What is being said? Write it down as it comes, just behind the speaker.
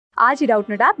आज ही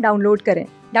Doubtnut app download करें।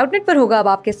 डाउटनट पर होगा अब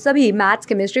आपके सभी मैथ्स,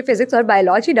 केमिस्ट्री, फिजिक्स और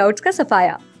बायोलॉजी डाउट्स का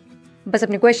सफाया। बस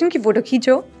अपने क्वेश्चन की फोटो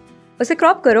खींचो, उसे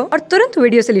क्रॉप करो और तुरंत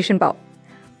वीडियो सोल्यूशन पाओ।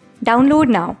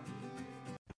 Download now.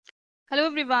 Hello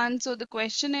everyone. So the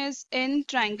question is, in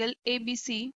triangle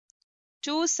ABC,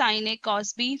 2 sin A cos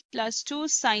B plus 2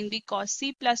 sin B cos C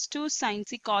plus 2 sin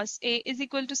C cos A is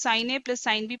equal to sin A plus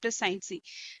sin B plus sin C.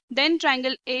 Then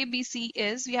triangle ABC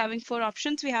is, we are having 4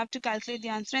 options. We have to calculate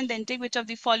the answer and then take which of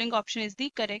the following option is the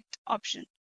correct option.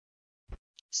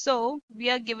 So we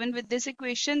are given with this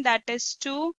equation, that is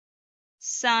 2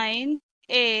 sin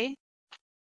A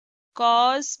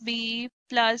cos B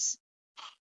plus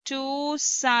 2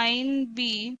 sin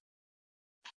B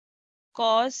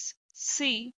cos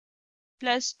C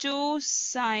plus 2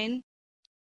 sin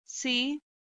C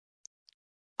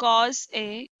cos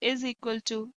A is equal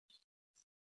to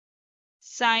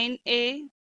sin A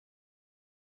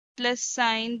plus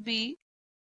sin B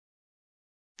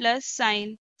plus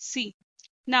sin C.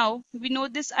 Now we know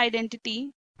this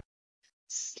identity.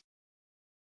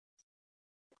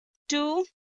 2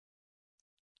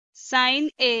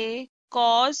 sin A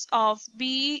cos of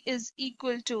B is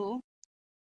equal to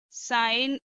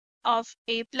sin of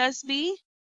A plus B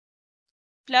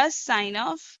plus sin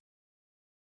of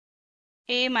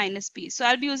A minus B. So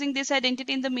I'll be using this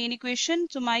identity in the main equation.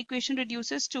 So my equation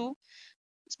reduces to,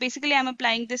 so basically I'm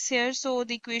applying this here. So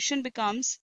the equation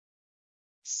becomes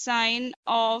sin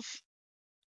of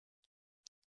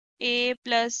A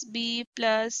plus B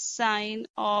plus sin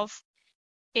of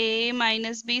A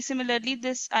minus B. Similarly,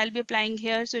 this I'll be applying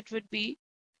here. So it would be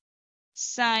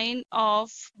sin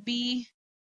of B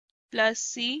plus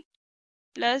C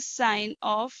plus sin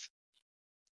of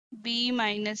B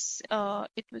minus,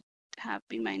 it would have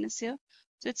B minus here.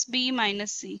 So it's B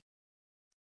minus C.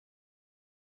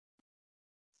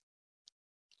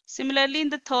 Similarly, in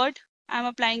the third, I'm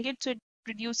applying it. So it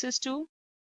reduces to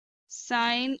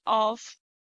sin of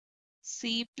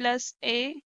C plus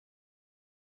A,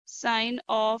 sin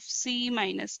of C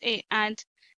minus A, and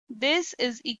this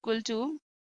is equal to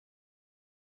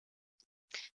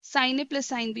sin A plus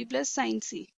sin B plus sin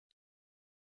C.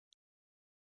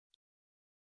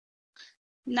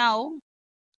 Now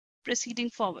proceeding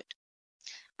forward.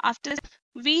 After this,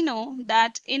 we know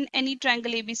that in any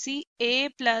triangle ABC, A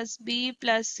plus B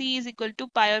plus C is equal to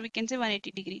pi, or we can say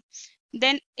 180 degree.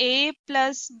 Then A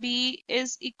plus B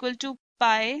is equal to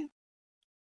pi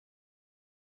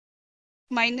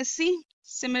minus C.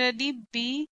 Similarly,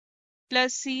 B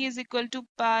plus C is equal to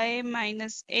pi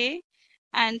minus A,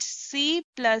 and C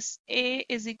plus A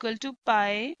is equal to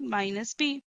pi minus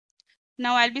B.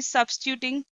 Now I'll be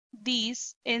substituting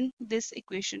these in this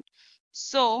equation.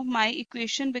 So my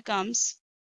equation becomes,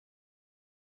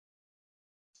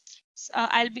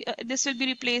 this will be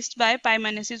replaced by pi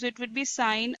minus C. So it would be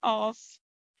sin of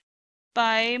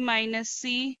pi minus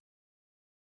C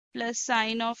plus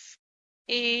sin of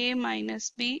A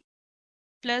minus B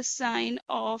plus sin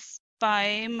of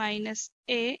pi minus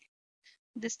A,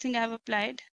 this thing I have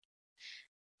applied,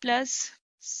 plus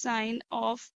sin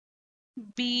of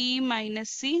B minus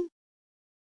C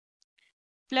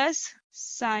plus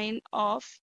sin of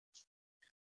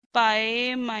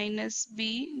pi minus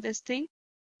B, this thing,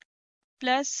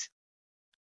 plus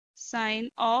sin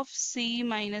of C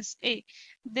minus A.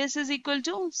 This is equal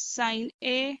to sin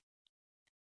A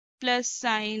plus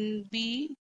sin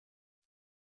B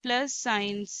plus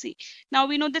sin C. Now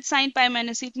we know that sin pi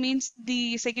minus C, it means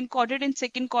the second quadrant. In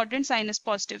second quadrant, sign is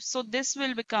positive. So this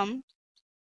will become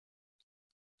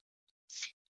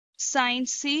sin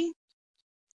C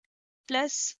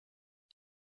plus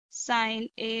sin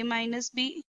A minus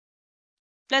B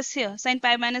plus, here sin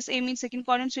pi minus A means second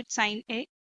quadrant, so it's sin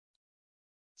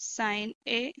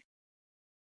A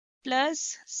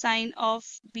plus sin of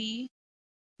B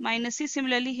minus C.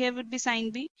 Similarly, here would be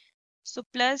sin B. So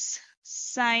plus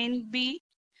sin B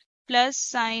plus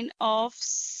sin of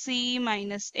C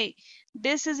minus A.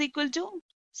 This is equal to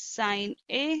sin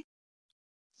A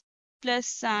plus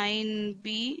sin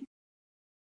B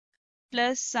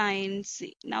plus sin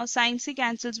C. Now sin C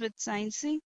cancels with sin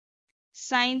C,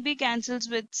 sin B cancels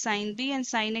with sin B, and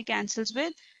sin A cancels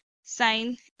with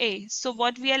sin A. So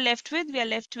what we are left with? We are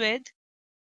left with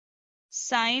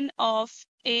sin of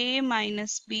A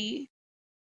minus B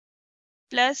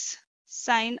plus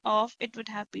sin of, it would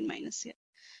have been minus here,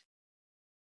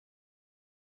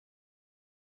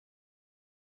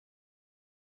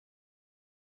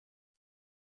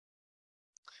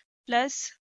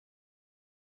 plus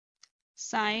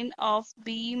sin of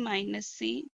B minus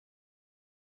C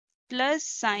plus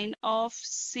sin of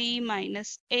C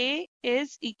minus A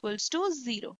is equals to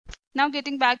 0. Now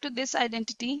getting back to this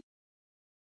identity,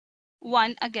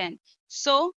 1 again.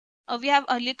 So we have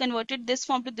earlier converted this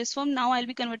form to this form. Now I'll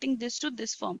be converting this to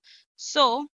this form.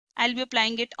 So I'll be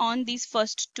applying it on these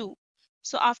first two.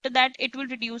 So after that, it will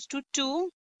reduce to 2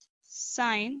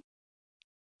 sine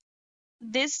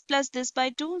this plus this by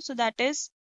 2. So that is,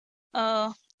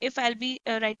 if I'll be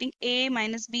writing a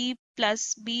minus b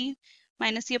plus b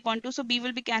minus c upon 2. So b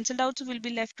will be cancelled out. So we'll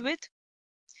be left with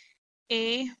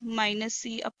a minus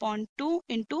c upon 2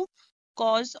 into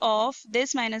cos of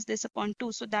this minus this upon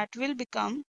 2. So that will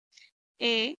become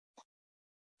a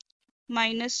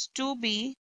minus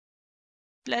 2b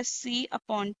plus c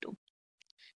upon 2.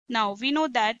 Now we know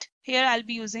that here I'll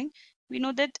be using, we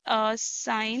know that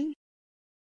sine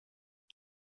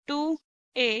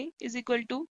 2a is equal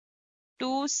to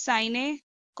 2 sine a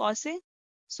cos a.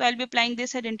 So I'll be applying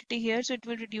this identity here. So it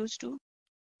will reduce to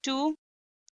 2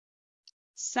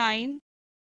 sine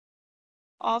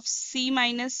of c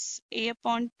minus a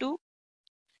upon 2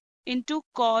 into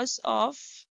cos of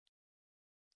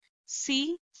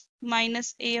c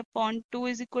minus a upon 2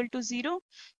 is equal to 0.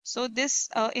 So this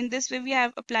in this way we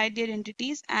have applied the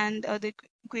identities, and the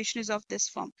equation is of this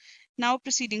form. Now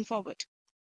proceeding forward.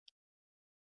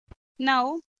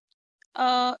 Now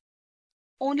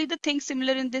only the thing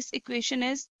similar in this equation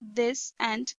is this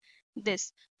and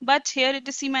this, but here it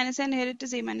is c minus and here it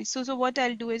is a minus. So what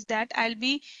I'll do is that I'll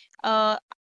be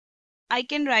I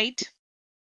can write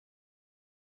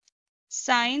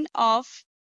sine of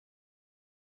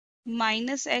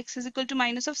minus x is equal to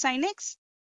minus of sine x.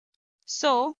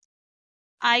 So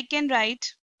I can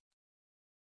write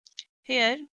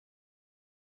here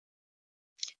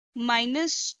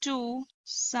minus 2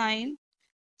 sine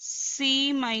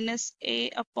c minus a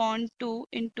upon 2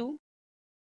 into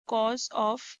cos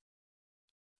of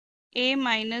a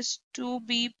minus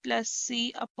 2b plus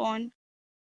c upon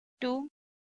 2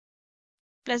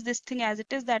 plus this thing as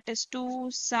it is, that is 2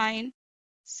 sine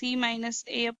c minus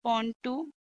a upon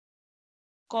 2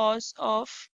 cos of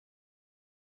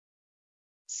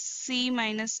c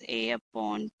minus a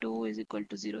upon 2 is equal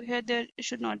to 0. Here there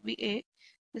should not be a.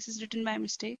 This is written by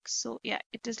mistake. So yeah,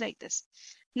 it is like this.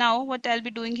 Now what I'll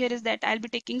be doing here is that I'll be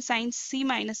taking sine c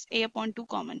minus a upon 2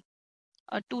 common.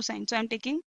 2 sine. So I'm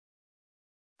taking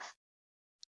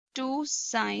 2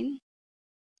 sine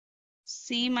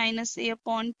c minus a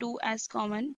upon 2 as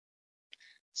common.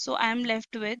 So I'm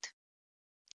left with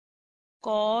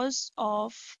cos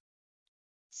of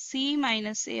c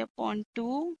minus a upon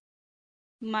 2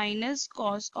 minus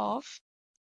cos of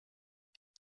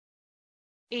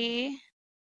a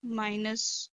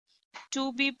minus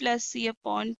 2b plus c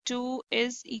upon 2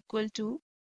 is equal to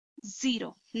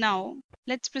 0. Now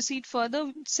let's proceed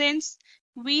further. Since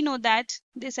we know that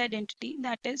this identity,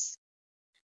 that is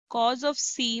cos of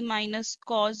c minus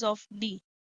cos of d,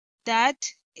 that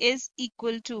is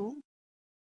equal to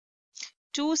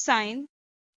 2 sine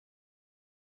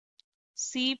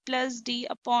c plus d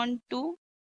upon 2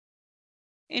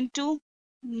 into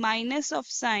minus of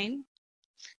sine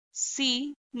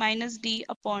c minus d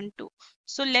upon 2.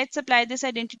 So let's apply this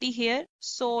identity here.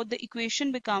 So the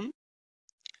equation become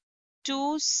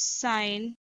 2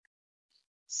 sine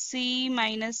c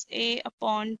minus a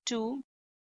upon 2.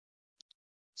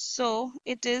 So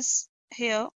it is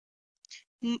here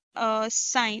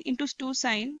sine into 2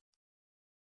 sine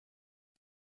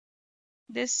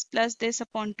this plus this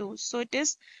upon 2. So it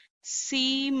is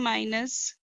c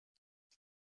minus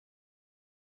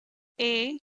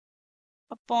a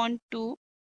upon 2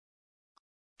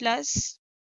 plus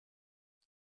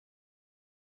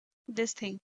this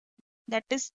thing, that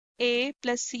is a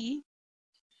plus c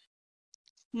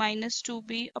minus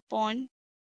 2b upon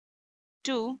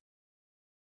 2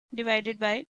 divided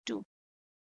by 2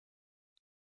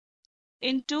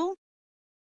 into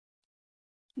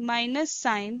minus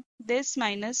sine this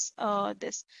minus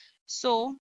this.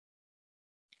 So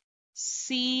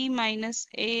c minus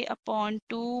a upon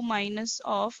 2 minus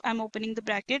of, I'm opening the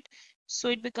bracket, so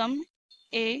it become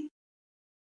a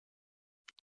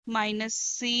minus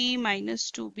c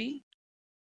minus 2b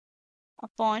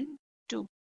upon 2.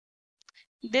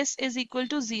 This is equal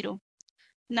to 0.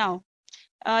 Now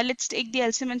let's take the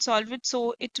LCM and solve it.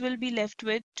 So it will be left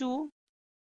with 2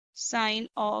 sine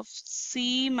of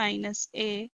c minus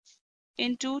a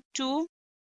into 2.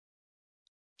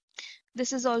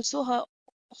 This is also her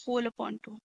whole upon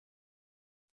 2.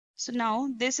 So now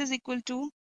this is equal to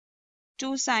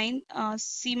 2 sine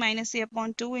c minus a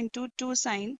upon 2 into 2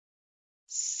 sine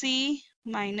c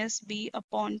minus b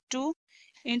upon 2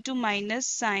 into minus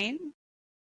sine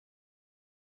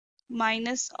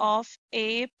minus of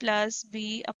a plus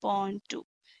b upon 2.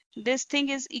 This thing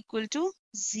is equal to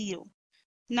 0.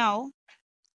 Now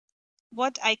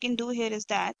what I can do here is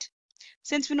that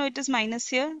Since we know it is minus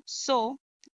here, so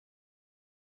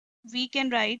we can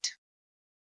write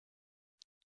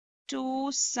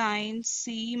 2 sine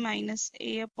c minus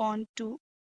a upon 2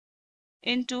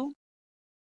 into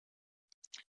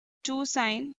 2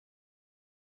 sine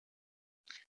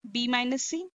b minus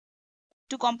c.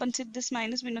 To compensate this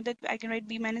minus, we know that I can write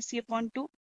b minus c upon 2.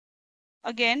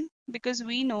 Again, because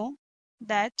we know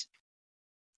that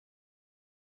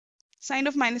sine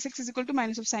of minus x is equal to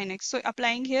minus of sine x. So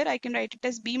applying here, I can write it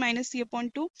as b minus c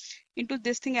upon 2 into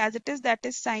this thing as it is, that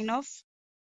is sine of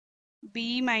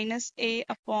b minus a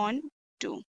upon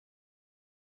 2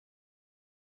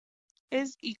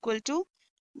 is equal to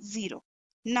 0.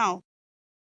 Now,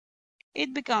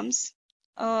 it becomes,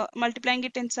 multiplying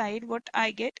it inside, what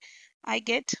I get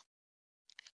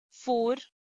 4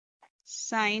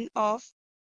 sine of,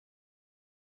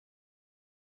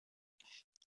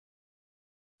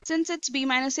 since it's b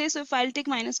minus a, so if I'll take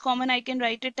minus common, I can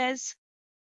write it as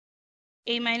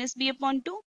a minus b upon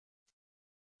 2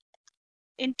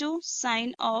 into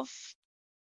sine of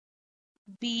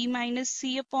b minus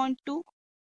c upon 2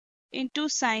 into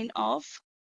sine of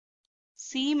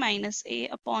c minus a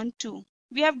upon 2.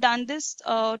 We have done this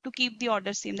to keep the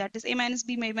order same, that is a minus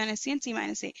b, a minus c, and c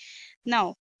minus a.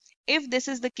 Now, if this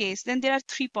is the case, then there are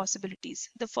three possibilities.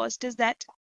 The first is that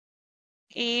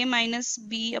a minus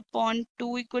b upon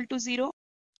 2 equal to 0.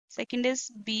 Second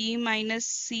is b minus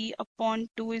c upon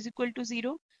 2 is equal to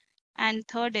 0. And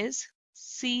third is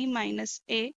c minus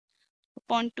a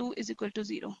upon 2 is equal to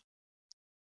 0.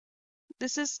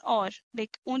 This is or,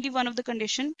 like only one of the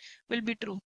condition will be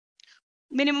true.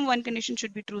 Minimum one condition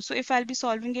should be true. So if I'll be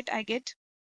solving it, I get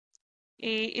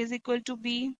a is equal to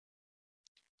b,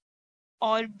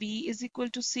 or b is equal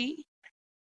to c,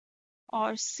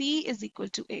 or c is equal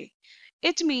to a.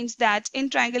 It means that in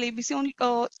triangle ABC, only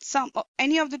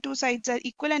any of the two sides are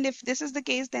equal, and if this is the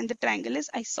case, then the triangle is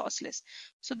isosceles.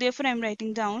 So therefore, I'm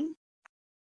writing down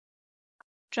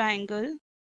triangle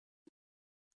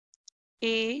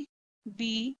A,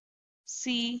 B,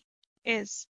 C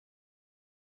is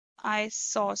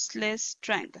isosceles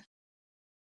triangle.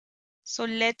 So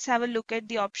let's have a look at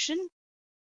the option.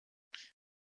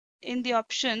 In the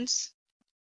options,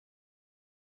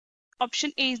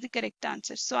 option A is the correct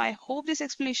answer. So I hope this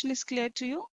explanation is clear to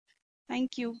you.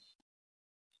 Thank you.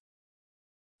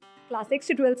 Class 6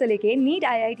 से 12 से लेके NEET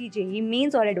IIT JEE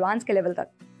mains और advance के level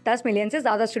तक 10 million से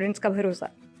ज़्यादा students का भरोसा।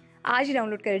 आज ही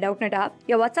डाउनलोड करें डाउटनेट ऐप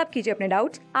या व्हाट्सएप कीजिए अपने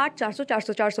डाउट्स 8400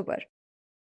 400 400 पर।